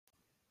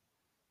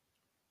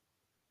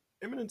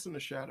Eminence in the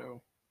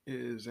Shadow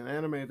is an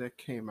anime that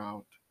came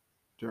out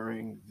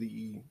during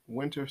the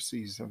winter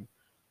season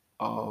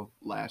of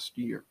last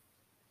year.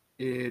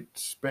 It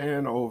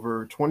spanned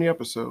over 20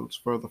 episodes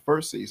for the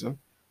first season,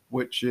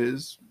 which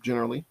is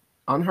generally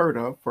unheard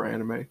of for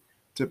anime,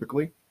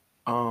 typically.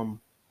 Um,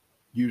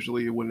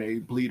 Usually, when they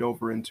bleed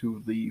over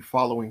into the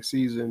following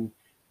season,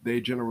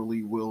 they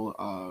generally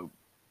will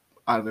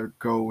either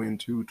go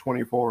into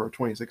 24 or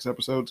 26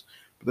 episodes,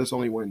 but this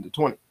only went into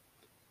 20.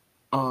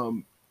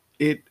 Um,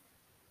 it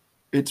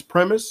Its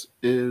premise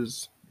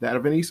is that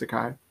of an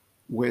isekai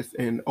with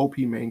an OP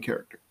main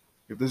character.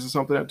 If this is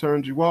something that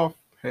turns you off,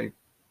 hey,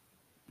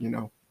 you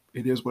know,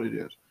 it is what it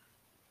is.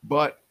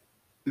 But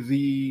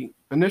the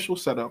initial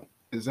setup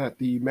is that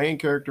the main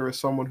character is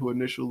someone who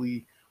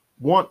initially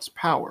wants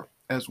power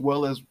as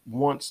well as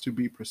wants to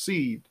be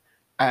perceived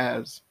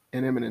as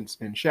an eminence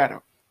in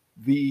shadow.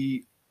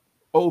 The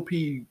OP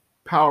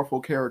powerful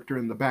character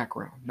in the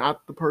background,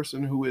 not the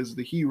person who is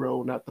the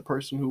hero, not the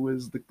person who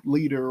is the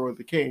leader or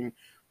the king,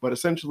 but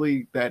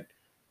essentially that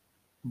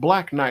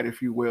Black Knight,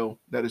 if you will,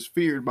 that is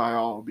feared by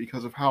all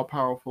because of how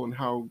powerful and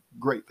how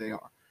great they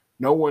are.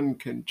 No one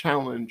can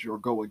challenge or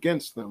go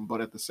against them, but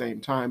at the same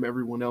time,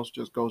 everyone else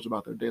just goes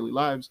about their daily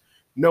lives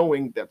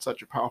knowing that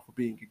such a powerful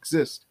being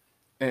exists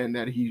and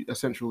that he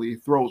essentially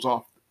throws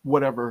off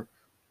whatever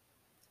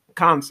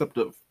concept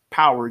of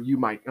power you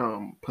might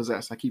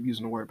possess. I keep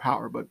using the word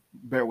power, but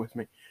bear with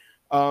me.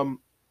 Um,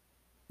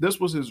 this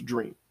was his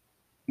dream.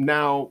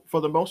 Now,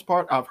 for the most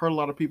part, I've heard a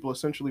lot of people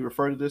essentially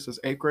refer to this as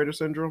eighth grader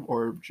syndrome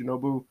or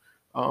Shinobu.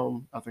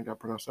 I think I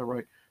pronounced that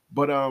right.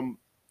 But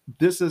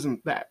this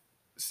isn't that.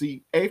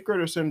 See, eighth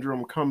grader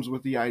syndrome comes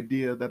with the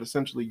idea that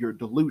essentially you're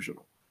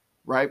delusional,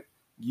 right?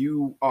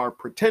 You are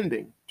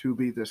pretending to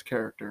be this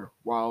character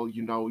while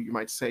you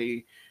might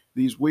say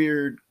these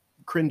weird,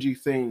 cringy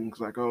things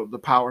like, "Oh, the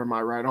power in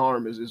my right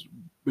arm is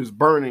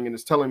burning and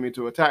it's telling me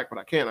to attack, but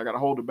I can't. I got to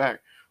hold it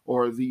back."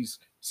 Or these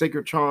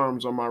sacred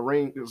charms on my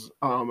rings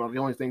are the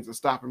only things that's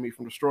stopping me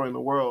from destroying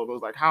the world. It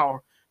was like,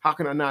 how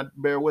can I not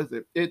bear with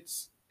it?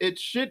 It's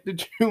shit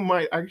that you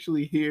might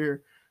actually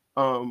hear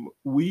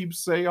weebs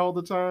say all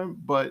the time,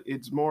 but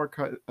it's more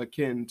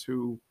akin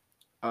to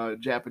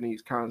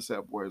Japanese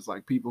concept where it's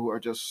like people who are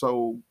just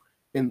so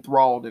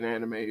enthralled in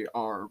anime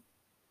are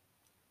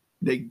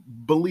they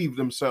believe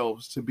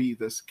themselves to be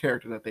this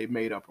character that they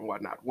made up and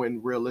whatnot.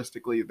 When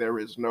realistically there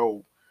is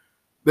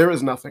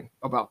nothing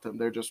about them.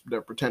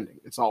 They're pretending.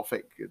 It's all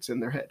fake. It's in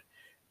their head.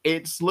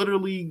 It's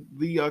literally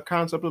the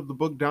concept of the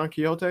book Don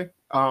Quixote.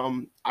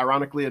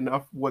 Ironically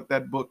enough, what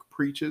that book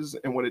preaches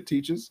and what it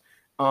teaches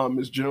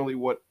is generally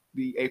what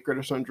the eighth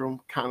grader syndrome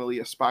kindly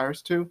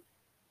aspires to.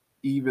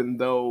 Even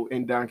though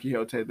in Don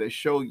Quixote they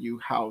show you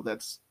how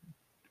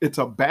it's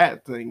a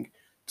bad thing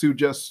to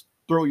just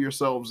throw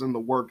yourselves in the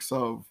works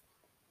of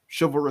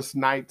chivalrous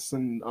knights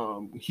and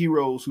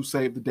heroes who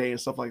save the day and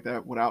stuff like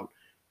that without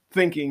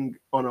thinking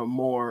on a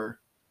more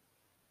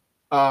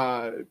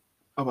I'm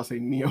gonna say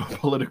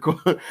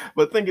neo-political,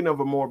 but thinking of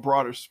a more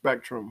broader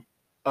spectrum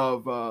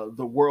of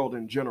the world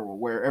in general,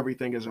 where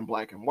everything isn't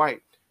black and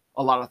white.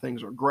 A lot of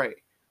things are gray.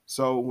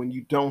 So when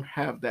you don't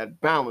have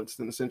that balance,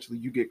 then essentially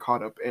you get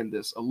caught up in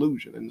this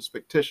illusion, in this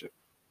fictition.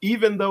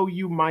 Even though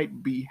you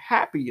might be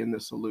happy in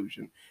this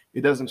illusion,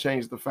 it doesn't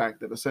change the fact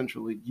that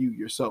essentially you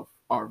yourself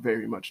are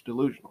very much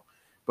delusional.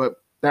 But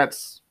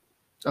that's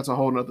a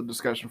whole nother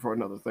discussion for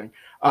another thing.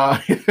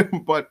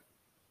 But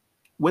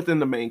within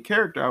the main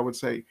character, I would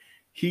say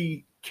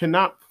he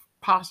cannot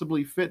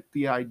possibly fit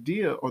the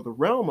idea or the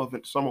realm of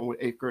it, someone with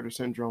eighth grader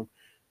syndrome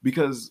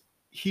because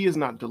he is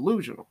not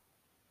delusional.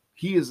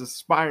 He is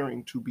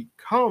aspiring to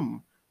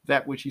become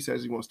that which he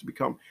says he wants to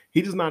become.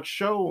 He does not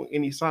show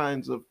any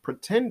signs of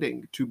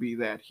pretending to be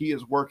that. He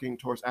is working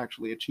towards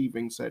actually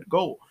achieving said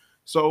goal.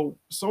 So,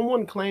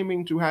 someone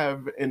claiming to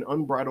have an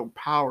unbridled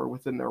power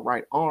within their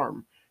right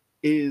arm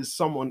is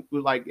someone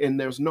who, like, and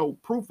there's no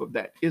proof of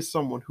that, is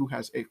someone who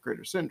has eighth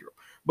grader syndrome.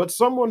 But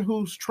someone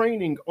who's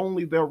training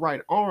only their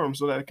right arm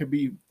so that it can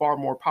be far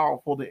more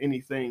powerful than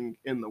anything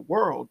in the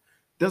world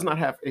does not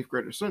have eighth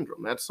grader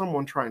syndrome. That's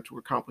someone trying to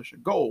accomplish a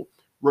goal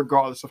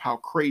regardless of how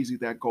crazy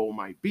that goal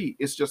might be.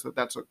 It's just that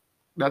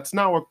that's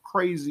now a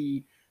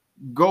crazy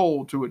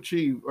goal to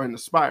achieve or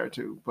aspire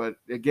to. But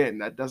again,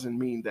 that doesn't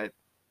mean that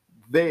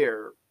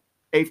they're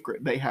eighth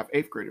grade. They have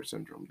eighth grader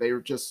syndrome.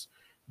 They're just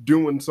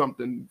doing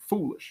something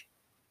foolish.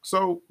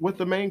 So with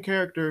the main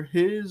character,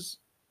 his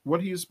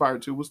what he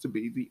aspired to was to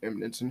be the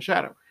eminence in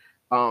shadow.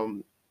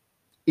 Um,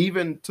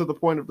 Even to the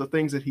point of the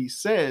things that he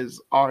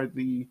says are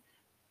the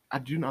I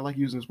do not like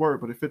using this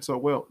word, but it fits so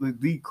well.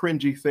 The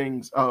cringy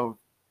things of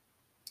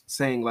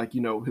saying like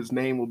his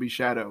name will be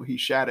shadow, he's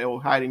shadow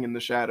hiding in the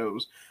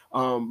shadows,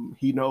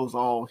 he knows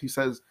all, he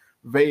says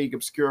vague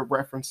obscure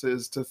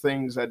references to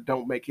things that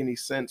don't make any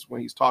sense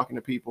when he's talking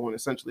to people, and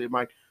essentially it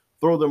might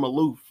throw them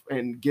aloof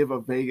and give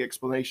a vague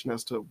explanation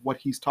as to what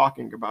he's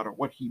talking about or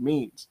what he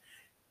means.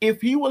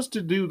 If he was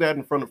to do that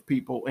in front of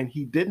people and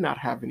he did not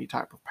have any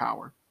type of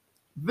power,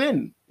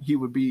 then he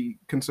would be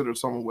considered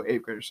someone with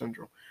eighth grader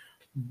syndrome.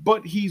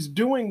 But he's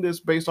doing this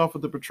based off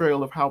of the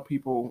portrayal of how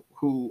people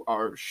who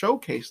are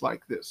showcased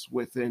like this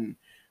within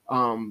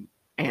um,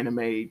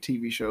 anime,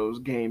 TV shows,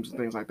 games, and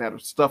things like that, or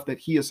stuff that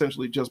he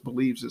essentially just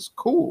believes is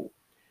cool.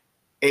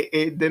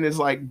 Then it's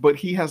like, but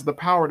he has the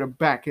power to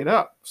back it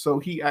up, so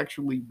he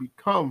actually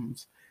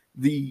becomes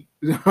the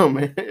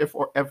if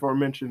or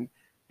aforementioned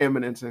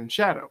eminence and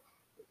shadow,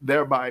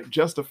 thereby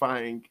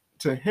justifying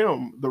to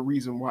him the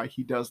reason why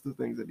he does the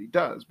things that he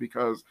does,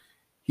 because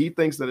he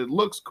thinks that it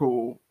looks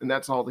cool, and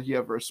that's all that he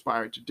ever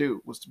aspired to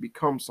do, was to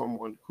become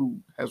someone who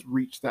has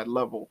reached that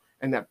level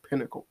and that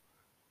pinnacle.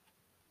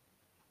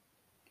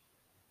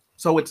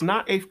 So it's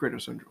not eighth grader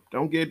syndrome.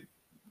 Don't get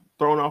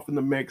thrown off in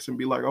the mix and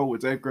be like, oh,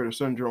 it's eighth grader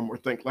syndrome, or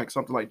think like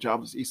something like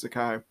Jobless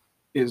Isekai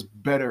is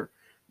better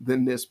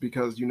than this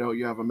because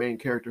you have a main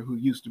character who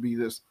used to be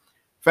this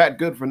fat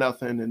good for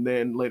nothing, and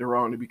then later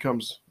on he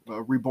becomes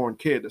a reborn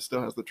kid that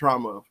still has the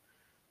trauma of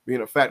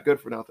being a fat good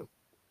for nothing.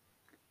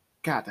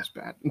 God, that's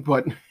bad.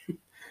 But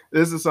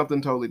this is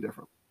something totally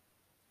different.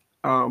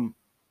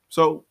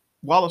 So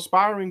while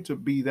aspiring to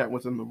be that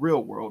within the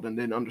real world, and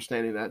then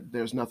understanding that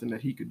there's nothing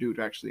that he could do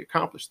to actually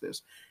accomplish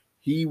this,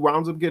 he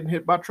winds up getting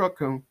hit by Truck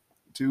Kun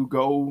to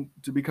go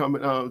to become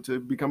an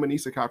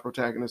isekai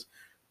protagonist,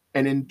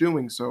 and in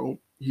doing so,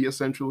 he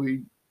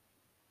essentially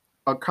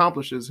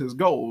accomplishes his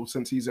goal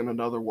since he's in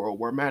another world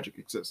where magic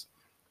exists.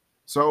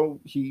 So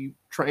he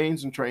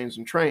trains and trains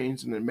and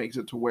trains, and then makes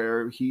it to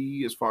where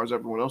he, as far as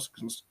everyone else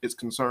is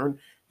concerned,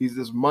 he's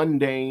this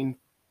mundane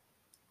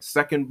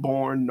second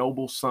born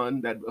noble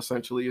son that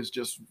essentially is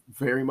just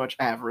very much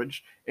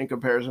average in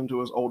comparison to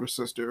his older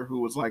sister, who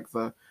was like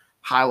the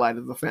highlight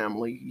of the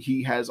family.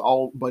 He has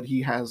all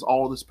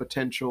this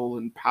potential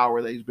and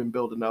power that he's been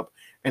building up,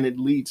 and it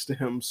leads to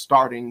him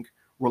starting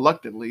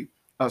reluctantly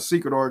a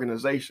secret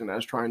organization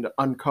that's trying to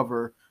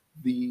uncover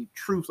the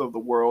truth of the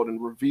world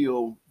and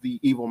reveal the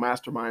evil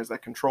masterminds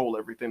that control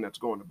everything that's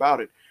going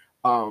about it,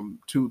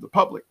 to the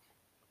public.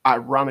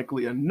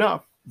 Ironically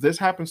enough, this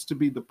happens to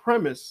be the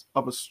premise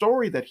of a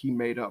story that he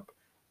made up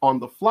on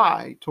the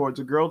fly towards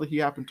a girl that he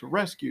happened to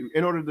rescue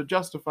in order to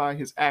justify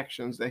his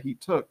actions that he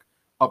took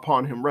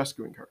upon him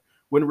rescuing her.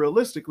 When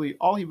realistically,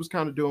 all he was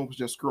kind of doing was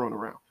just screwing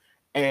around.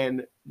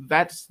 And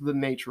that's the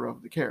nature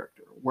of the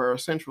character, where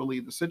essentially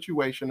the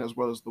situation as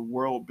well as the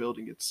world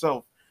building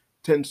itself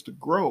tends to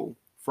grow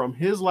from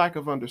his lack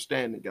of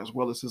understanding as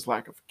well as his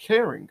lack of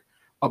caring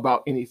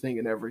about anything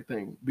and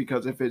everything.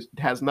 Because if it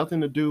has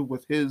nothing to do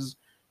with his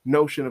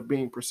notion of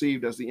being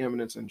perceived as the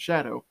eminence and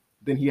shadow,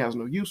 then he has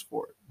no use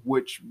for it,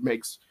 which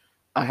makes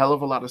a hell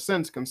of a lot of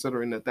sense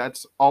considering that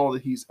that's all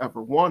that he's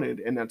ever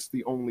wanted and that's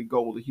the only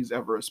goal that he's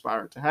ever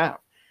aspired to have.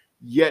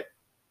 Yet,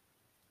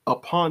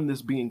 upon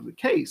this being the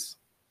case,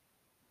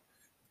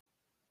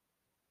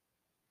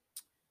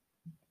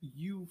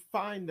 you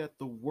find that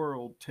the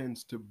world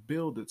tends to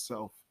build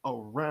itself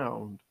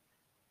around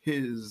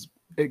his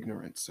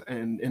ignorance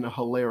and in a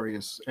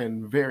hilarious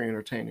and very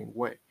entertaining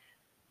way.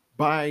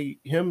 By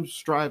him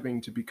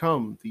striving to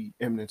become the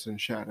eminence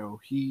and shadow,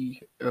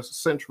 he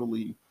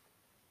essentially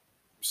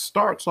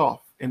starts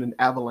off in an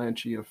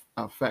avalanche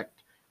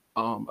effect,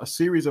 a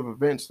series of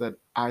events that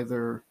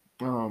either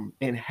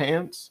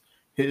enhance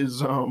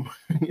his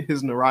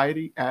his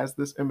notoriety as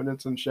this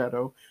eminence and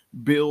shadow,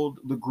 build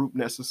the group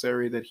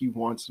necessary that he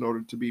wants in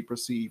order to be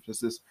perceived as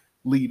this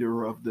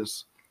leader of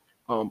this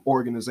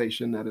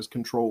organization that is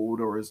controlled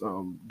or is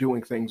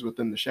doing things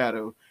within the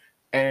shadow,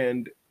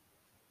 and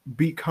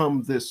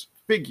become this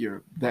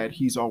figure that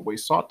he's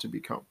always sought to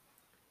become.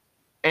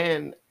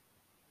 And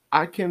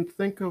I can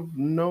think of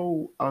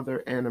no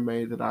other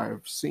anime that I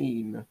have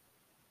seen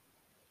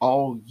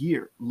all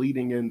year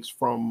leading in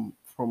from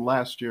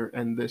last year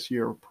and this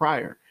year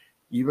prior,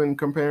 even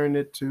comparing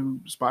it to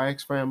Spy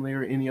X Family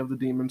or any of the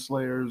Demon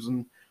Slayers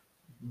and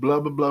blah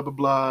blah blah blah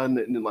blah,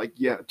 and like,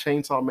 yeah,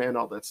 Chainsaw Man,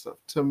 all that stuff.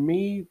 To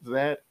me,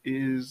 that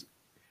is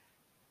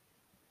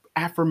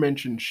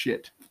aforementioned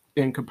shit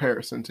in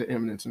comparison to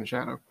Eminence and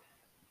Shadow.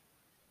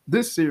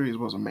 This series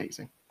was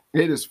amazing.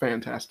 It is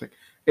fantastic.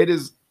 It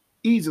is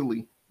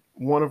easily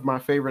one of my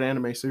favorite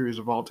anime series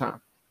of all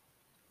time.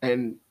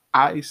 And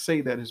I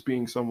say that as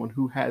being someone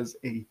who has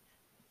a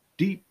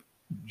deep,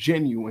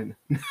 genuine,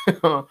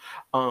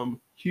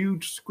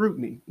 huge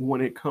scrutiny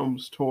when it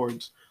comes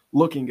towards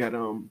looking at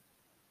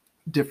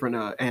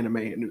different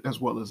anime,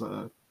 as well as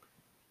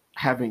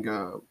having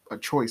a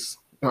choice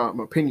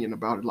opinion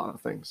about a lot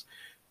of things.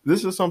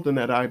 This is something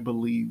that I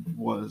believe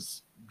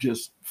was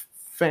just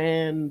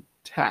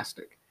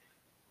fantastic.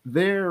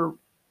 There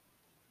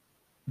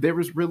there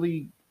is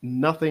really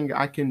nothing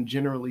I can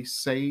generally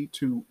say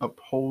to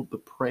uphold the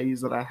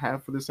praise that I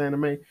have for this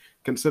anime,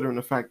 considering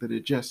the fact that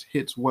it just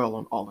hits well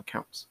on all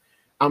accounts.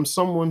 I'm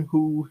someone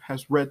who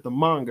has read the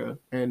manga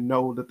and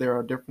know that there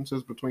are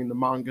differences between the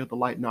manga, the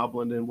light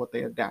novel, and then what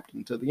they adapt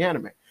into the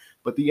anime.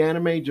 But the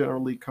anime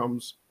generally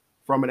comes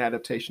from an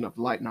adaptation of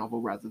the light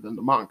novel rather than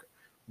the manga,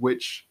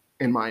 which,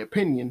 in my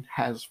opinion,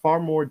 has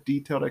far more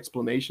detailed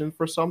explanation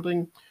for some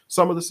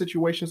of the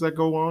situations that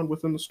go on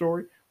within the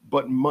story.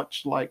 But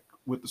much like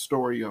with the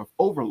story of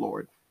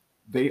Overlord,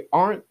 They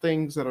aren't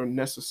things that are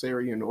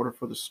necessary in order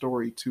for the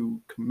story to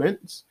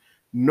commence,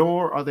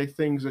 nor are they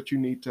things that you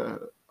need to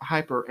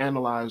hyper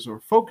analyze or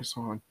focus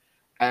on,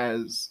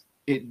 as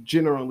it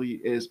generally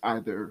is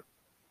either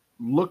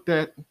looked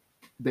at,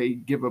 they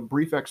give a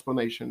brief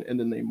explanation, and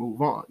then they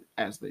move on,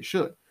 as they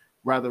should.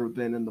 Rather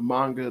than in the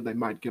manga, they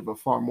might give a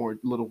far more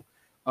little,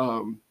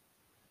 um,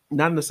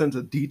 not in the sense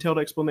of detailed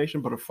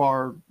explanation, but a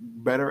far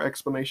better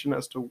explanation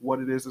as to what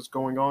it is that's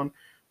going on.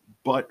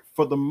 But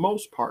for the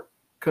most part,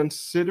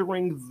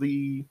 considering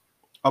the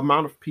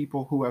amount of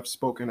people who have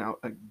spoken out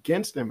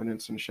against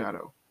Eminence and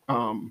Shadow,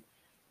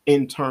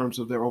 in terms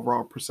of their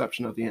overall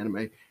perception of the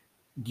anime,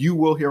 you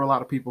will hear a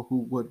lot of people who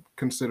would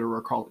consider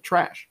or call it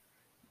trash,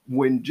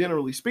 when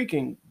generally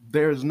speaking,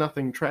 there's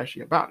nothing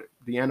trashy about it.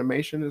 The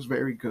animation is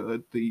very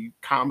good. The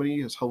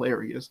comedy is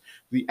hilarious.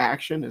 The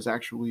action is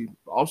actually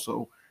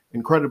also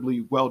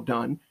incredibly well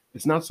done.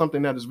 It's not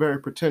something that is very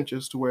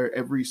pretentious to where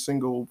every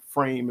single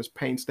frame is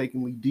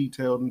painstakingly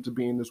detailed into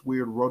being this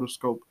weird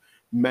rotoscope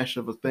mesh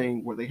of a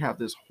thing where they have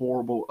this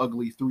horrible,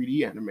 ugly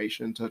 3D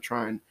animation to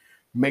try and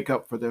make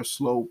up for their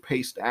slow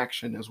paced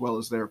action as well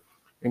as their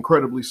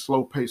incredibly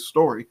slow paced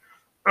story.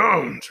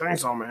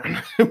 Chainsaw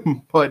Man.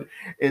 But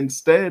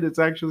instead, it's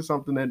actually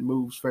something that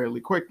moves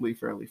fairly quickly,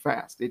 fairly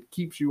fast. It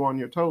keeps you on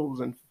your toes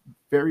and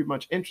very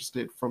much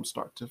interested from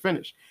start to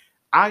finish.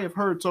 I have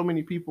heard so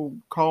many people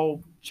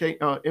call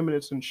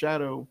Eminence and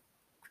Shadow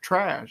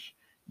trash,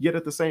 yet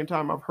at the same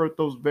time, I've heard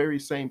those very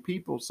same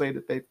people say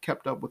that they've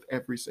kept up with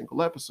every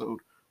single episode,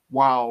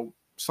 while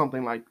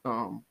something like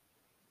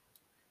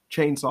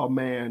Chainsaw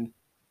Man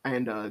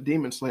and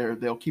Demon Slayer,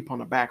 they'll keep on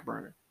the back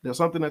burner. There's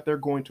something that they're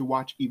going to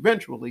watch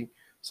eventually,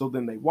 so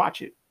then they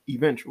watch it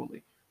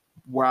eventually.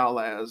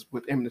 Whereas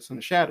with Eminence in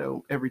the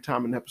Shadow, every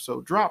time an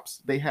episode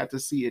drops, they had to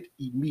see it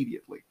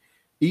immediately.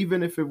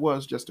 Even if it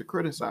was just to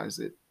criticize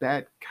it,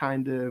 that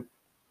kind of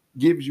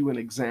gives you an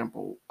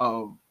example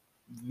of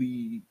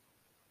the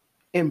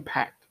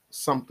impact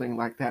something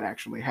like that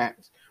actually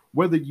has.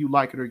 Whether you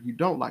like it or you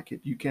don't like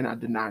it, you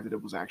cannot deny that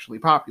it was actually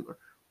popular,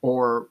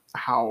 or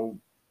how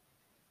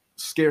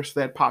scarce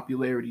that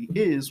popularity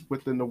is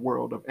within the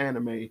world of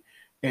anime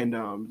and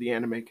the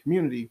anime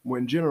community,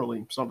 when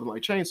generally something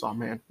like Chainsaw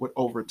Man would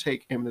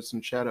overtake Eminence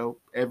and Shadow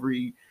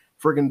every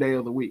friggin' day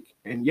of the week.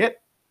 And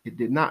yet, it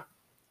did not.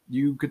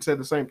 You could say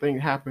the same thing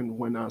happened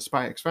when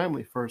Spy X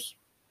Family first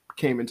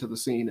came into the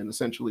scene, and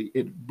essentially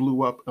it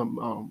blew up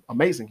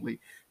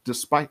amazingly,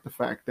 despite the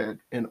fact that,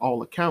 in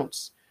all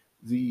accounts,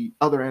 the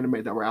other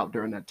anime that were out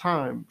during that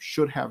time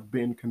should have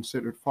been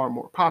considered far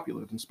more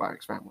popular than Spy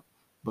X Family,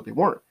 but they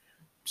weren't.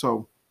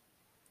 So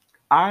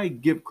I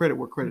give credit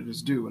where credit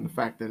is due, in the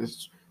fact that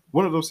it's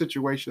one of those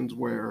situations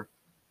where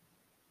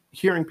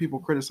hearing people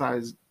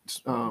criticize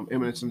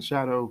Eminence and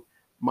Shadow,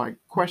 my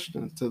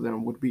questions to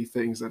them would be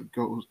things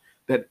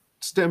that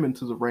stem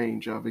into the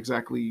range of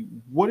exactly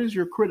what is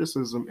your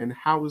criticism and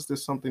how is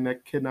this something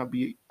that cannot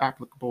be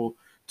applicable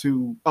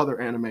to other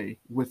anime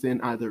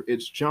within either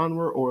its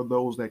genre or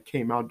those that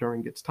came out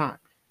during its time.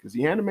 Because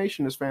the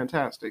animation is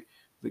fantastic.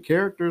 The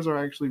characters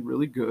are actually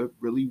really good,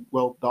 really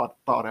well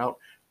thought out.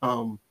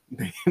 Um,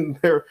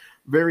 they're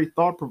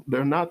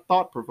they're not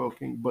thought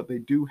provoking, but they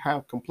do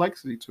have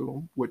complexity to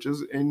them, which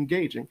is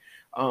engaging.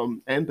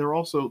 And they're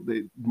also,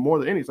 more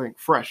than anything,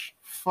 fresh,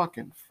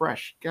 fucking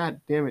fresh. God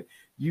damn it,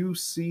 you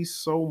see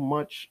so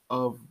much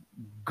of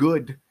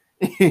good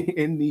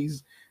in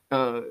these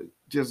uh,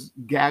 just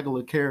gaggle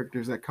of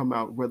characters that come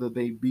out, whether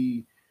they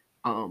be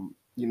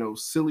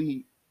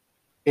silly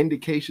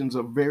indications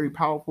of very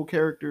powerful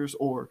characters,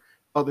 or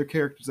other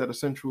characters that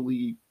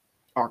essentially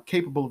are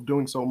capable of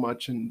doing so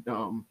much and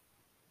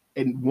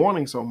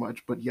wanting so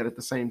much, but yet at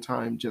the same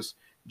time just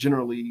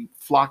generally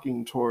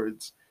flocking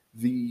towards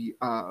the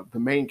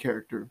main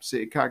character,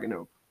 Sid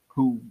Kagano,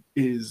 who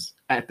is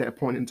at that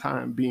point in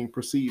time being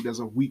perceived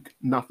as a weak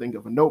nothing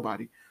of a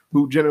nobody,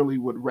 who generally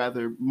would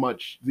rather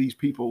much these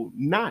people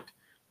not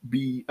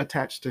be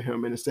attached to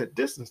him and instead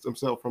distance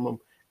themselves from him,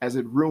 as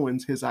it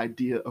ruins his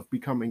idea of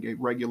becoming a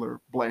regular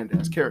bland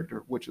ass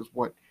character, which is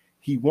what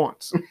he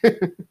wants.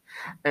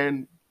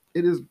 And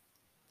it is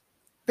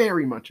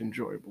very much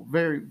enjoyable,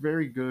 very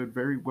very good,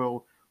 very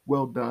well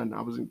done.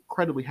 I was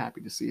incredibly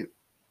happy to see it.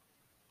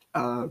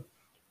 Uh,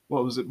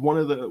 what was it? One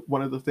of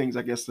the things,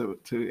 I guess, to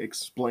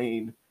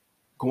explain,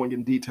 going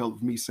in detail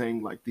of me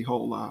saying like the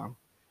whole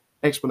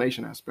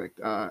explanation aspect.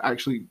 I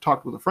actually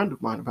talked with a friend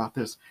of mine about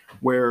this,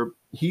 where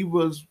he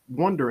was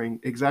wondering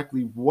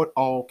exactly what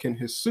all can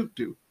his suit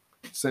do,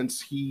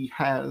 since he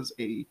has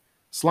a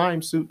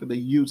slime suit that he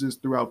uses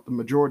throughout the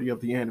majority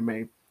of the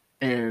anime,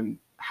 and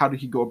how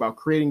did he go about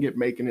creating it,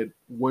 making it,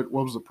 what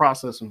was the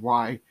process and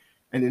why,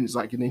 and then it's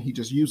like, and then he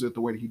just uses it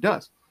the way that he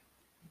does.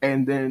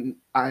 And then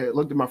I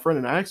looked at my friend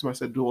and I asked him, I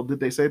said, well, did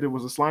they say there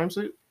was a slime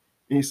suit?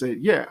 And he said,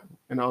 yeah.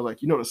 And I was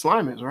like, you know what a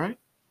slime is, right?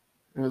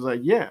 And he was like,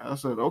 yeah. I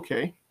said,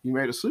 okay. He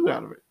made a suit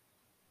out of it.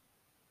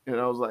 And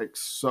I was like,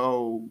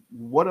 so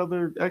what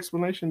other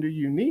explanation do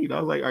you need?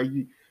 I was like,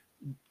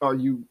 are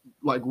you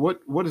like,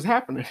 what is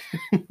happening?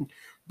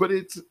 But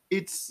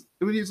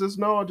he says,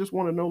 no, I just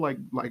want to know, like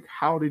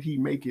how did he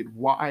make it?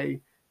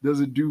 Why does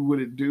it do what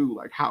it do?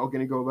 Like, how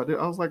can he go about it?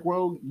 I was like,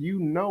 well, you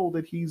know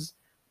that he's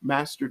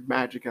mastered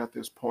magic at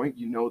this point.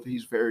 You know that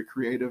he's very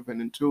creative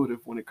and intuitive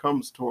when it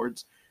comes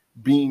towards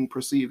being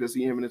perceived as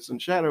the Eminence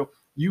and Shadow.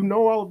 You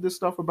know all of this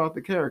stuff about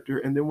the character,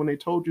 and then when they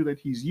told you that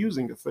he's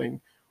using a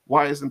thing,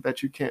 why isn't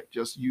that you can't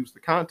just use the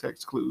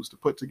context clues to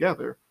put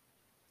together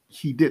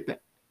he did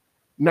that?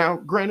 Now,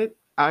 granted,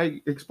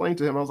 I explained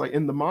to him, I was like,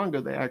 in the manga,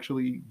 they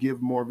actually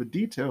give more of a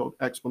detailed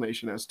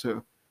explanation as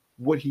to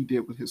what he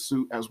did with his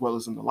suit, as well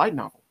as in the light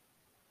novel.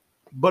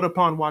 But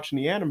upon watching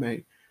the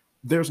anime,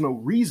 there's no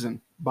reason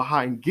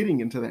behind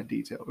getting into that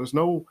detail. There's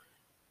no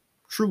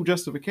true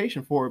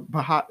justification for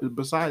it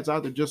besides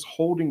either just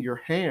holding your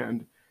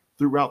hand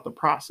throughout the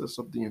process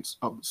of the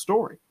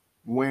story.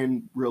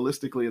 When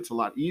realistically, it's a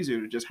lot easier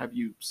to just have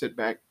you sit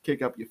back,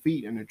 kick up your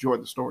feet, and enjoy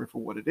the story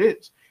for what it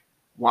is.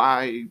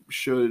 Why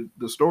should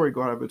the story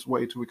go out of its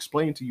way to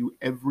explain to you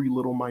every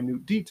little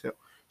minute detail?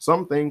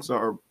 Some things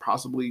are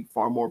possibly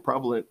far more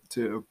prevalent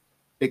to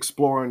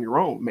explore on your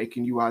own,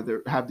 making you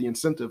either have the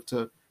incentive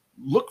to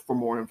look for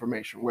more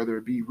information, whether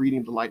it be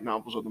reading the light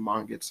novels or the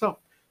manga itself.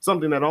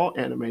 Something that all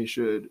anime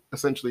should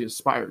essentially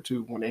aspire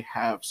to when they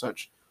have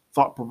such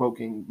thought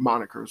provoking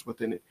monikers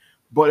within it.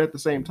 But at the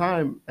same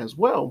time, as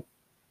well,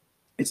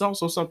 it's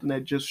also something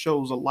that just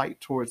shows a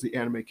light towards the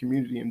anime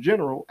community in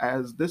general,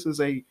 as this is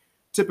a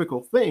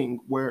typical thing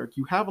where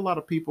you have a lot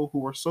of people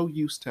who are so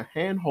used to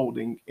hand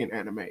holding in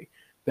anime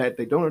that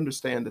they don't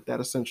understand that that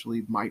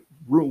essentially might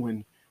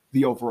ruin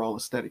the overall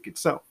aesthetic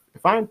itself.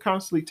 If I'm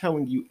constantly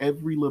telling you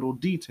every little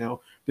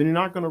detail, then you're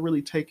not going to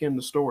really take in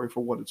the story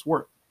for what it's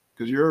worth,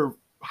 because you're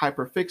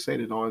hyper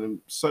fixated on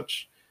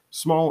such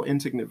small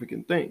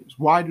insignificant things.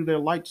 Why do their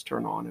lights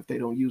turn on if they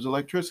don't use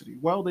electricity?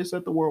 Well, they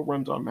said the world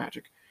runs on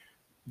magic.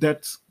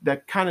 That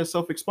kind of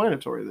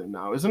self-explanatory then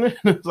now, isn't it?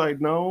 It's like,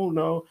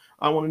 no,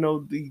 I want to know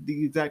the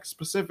exact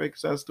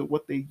specifics as to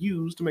what they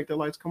use to make the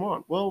lights come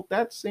on. Well,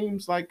 that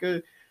seems like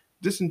a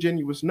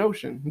disingenuous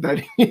notion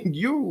that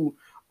you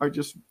are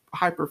just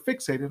hyper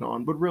fixated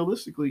on, but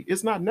realistically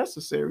it's not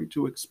necessary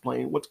to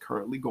explain what's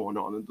currently going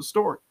on in the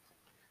story.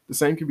 The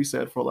same can be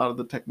said for a lot of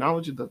the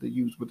technology that they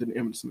use within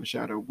Eminence in the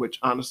Shadow, which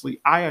honestly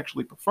I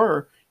actually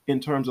prefer in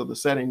terms of the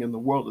setting and the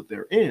world that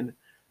they're in,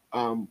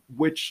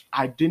 which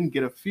I didn't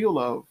get a feel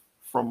of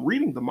from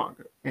reading the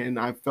manga, and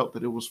I felt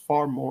that it was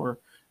far more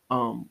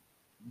um,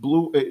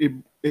 blue.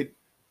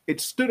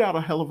 It stood out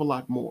a hell of a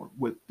lot more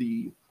with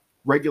the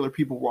regular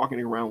people walking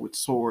around with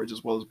swords,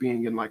 as well as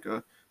being in like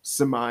a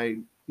semi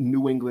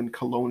New England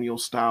colonial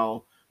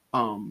style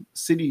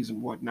cities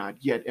and whatnot.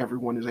 Yet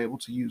everyone is able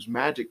to use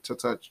magic to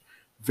such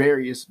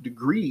various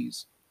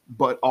degrees,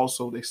 but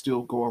also they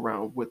still go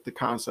around with the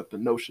concept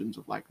and notions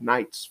of like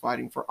knights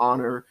fighting for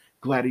honor,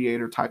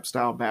 gladiator type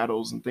style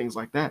battles, and things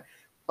like that.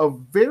 A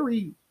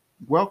very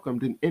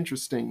welcomed and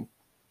interesting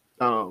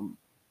um,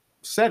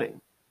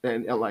 setting,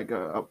 and like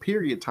a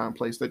period time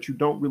place that you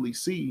don't really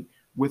see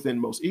within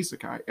most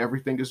isekai.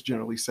 Everything is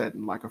generally set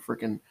in like a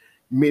freaking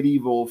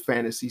medieval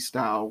fantasy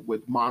style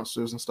with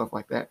monsters and stuff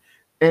like that.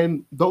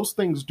 And those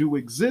things do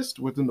exist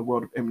within the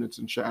world of Eminence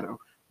and Shadow,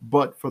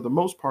 but for the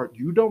most part,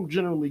 you don't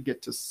generally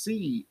get to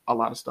see a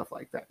lot of stuff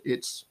like that.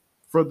 It's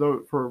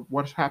for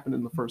what's happened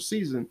in the first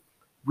season,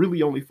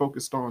 really only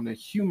focused on a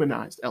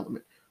humanized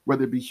element,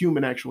 whether it be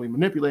human actually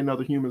manipulating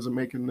other humans and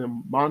making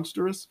them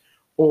monstrous,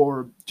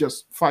 or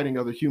just fighting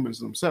other humans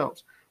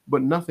themselves.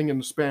 But nothing in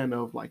the span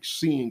of like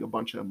seeing a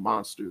bunch of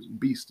monsters and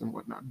beasts and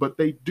whatnot. But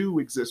they do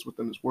exist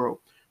within this world.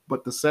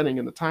 But the setting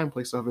and the time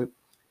place of it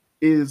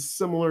is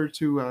similar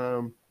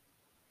to,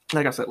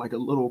 like I said, like a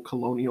little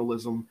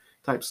colonialism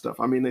type stuff.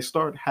 I mean, they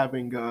start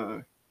having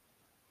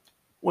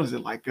what is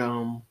it like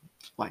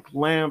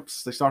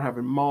lamps. They start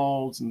having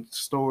malls and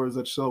stores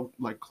that sell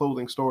like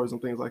clothing stores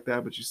and things like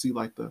that. But you see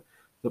like the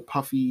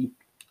puffy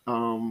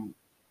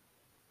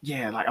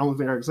yeah, like only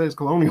thing I can say is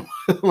colonial,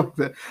 like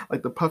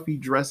like the puffy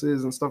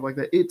dresses and stuff like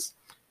that. It's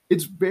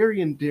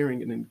very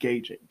endearing and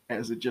engaging,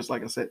 as it just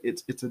like I said,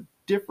 it's a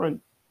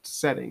different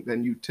setting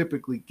than you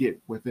typically get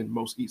within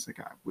most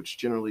isekai, which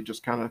generally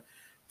just kind of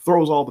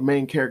throws all the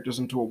main characters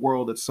into a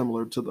world that's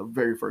similar to the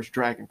very first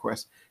Dragon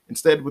Quest.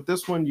 Instead, with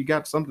this one, you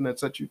got something that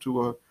sets you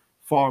to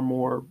far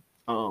more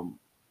um,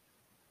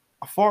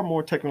 a far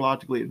more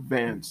technologically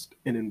advanced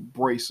and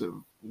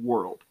embracive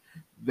world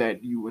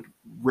that you would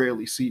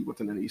rarely see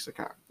within an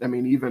isekai. I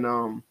mean, even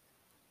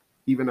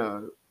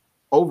a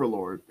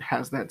Overlord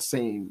has that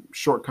same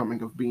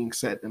shortcoming of being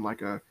set in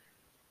like a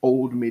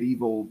old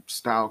medieval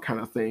style kind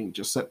of thing,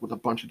 just set with a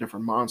bunch of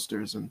different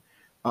monsters and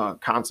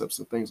concepts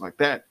and things like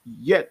that.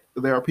 Yet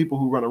there are people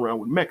who run around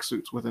with mech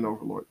suits within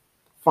Overlord.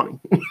 Funny,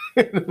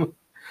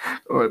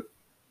 but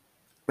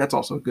that's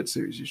also a good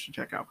series you should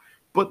check out.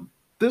 But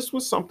this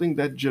was something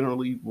that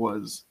generally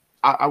was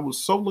I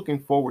was so looking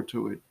forward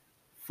to it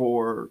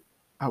for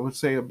I would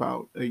say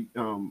about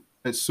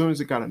as soon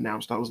as it got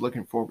announced, I was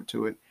looking forward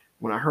to it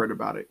when I heard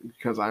about it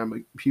because I am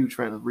a huge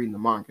fan of reading the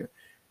manga.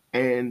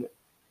 And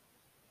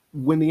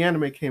when the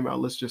anime came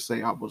out, let's just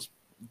say I was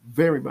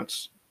very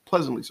much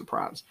pleasantly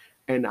surprised,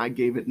 and I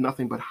gave it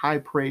nothing but high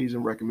praise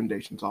and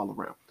recommendations all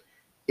around.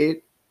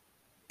 It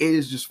it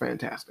is just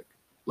fantastic.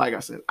 Like I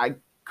said, I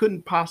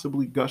couldn't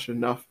possibly gush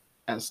enough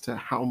as to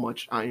how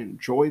much I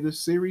enjoy this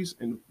series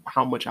and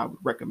how much I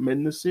would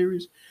recommend this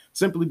series,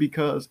 simply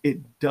because it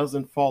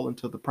doesn't fall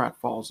into the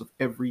pratfalls of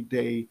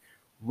everyday,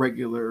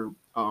 regular,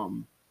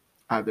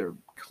 either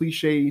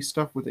cliche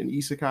stuff within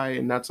isekai,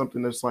 and not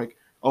something that's like,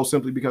 oh,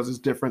 simply because it's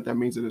different, that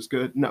means it is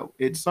good. No,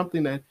 it's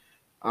something that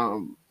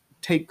um,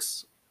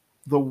 takes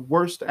the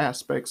worst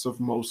aspects of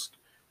most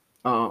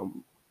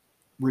um,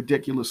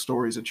 ridiculous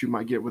stories that you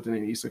might get within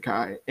an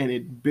isekai, and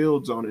it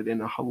builds on it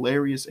in a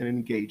hilarious and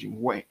engaging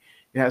way.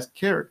 It has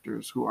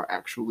characters who are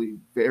actually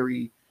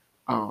very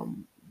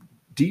um,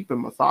 deep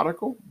and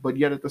methodical, but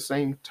yet at the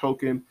same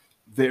token,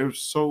 they're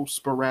so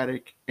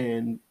sporadic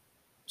and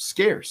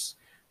scarce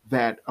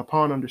that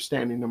upon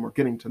understanding them or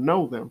getting to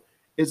know them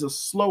is a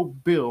slow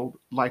build,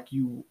 like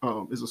you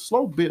is a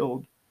slow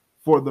build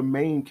for the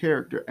main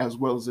character as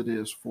well as it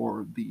is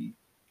for the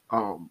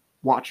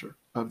watcher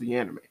of the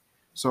anime.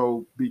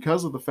 So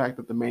because of the fact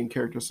that the main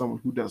character is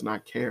someone who does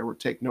not care or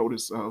take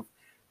notice of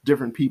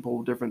different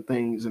people, different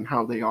things, and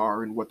how they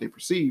are and what they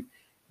perceive,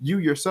 you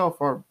yourself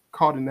are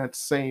caught in that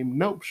same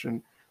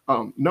notion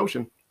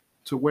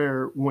to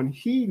where when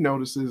he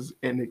notices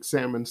and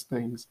examines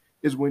things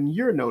is when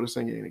you're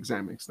noticing and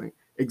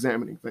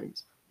examining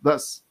things,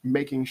 thus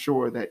making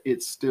sure that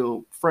it's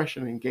still fresh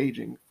and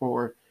engaging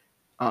for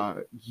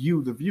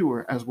you, the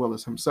viewer, as well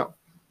as himself,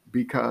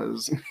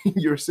 because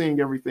you're seeing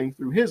everything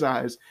through his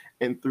eyes,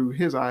 and through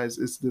his eyes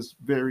is this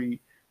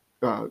very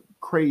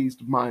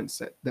crazed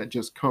mindset that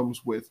just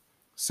comes with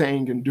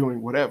saying and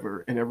doing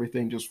whatever, and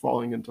everything just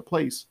falling into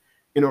place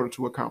in order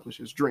to accomplish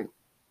his dream.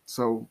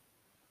 So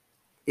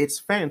it's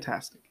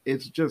fantastic.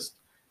 It's just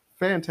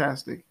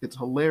fantastic. It's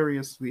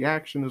hilarious. The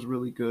action is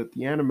really good.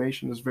 The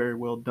animation is very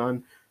well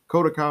done.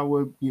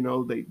 Kodakawa,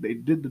 they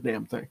did the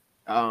damn thing.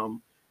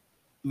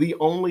 The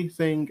only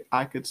thing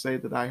I could say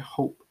that I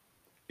hope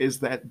is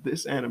that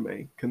this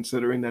anime,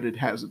 considering that it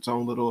has its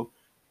own little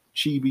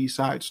chibi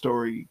side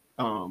story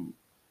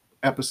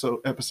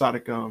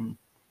episodic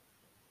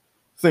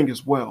thing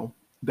as well,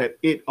 that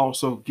it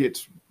also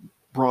gets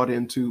brought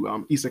into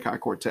Isekai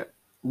Quartet,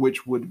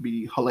 which would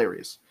be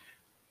hilarious.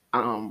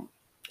 Um,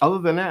 Other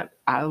than that,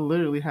 I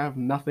literally have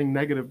nothing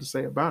negative to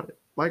say about it.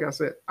 Like I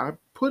said, I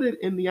put it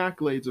in the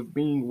accolades of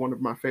being one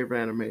of my favorite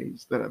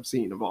animes that I've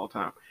seen of all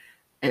time.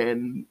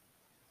 And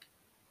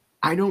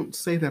I don't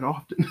say that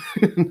often.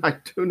 I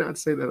do not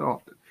say that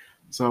often.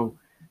 So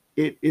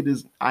it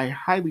is, I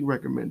highly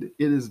recommend it.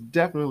 It is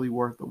definitely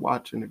worth the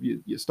watch. And if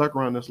you stuck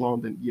around this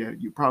long, then yeah,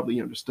 you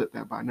probably understood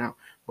that by now.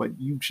 But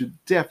you should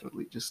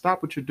definitely just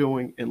stop what you're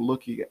doing and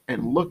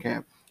look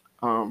at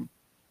um,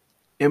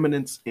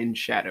 Eminence in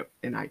Shadow,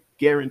 and I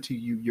guarantee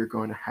you're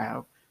going to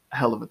have a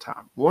hell of a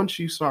time. Once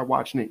you start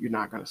watching it, you're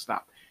not going to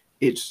stop.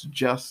 It's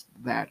just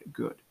that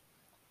good.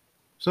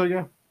 So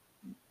yeah,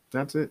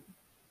 that's it.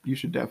 You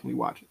should definitely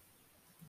watch it.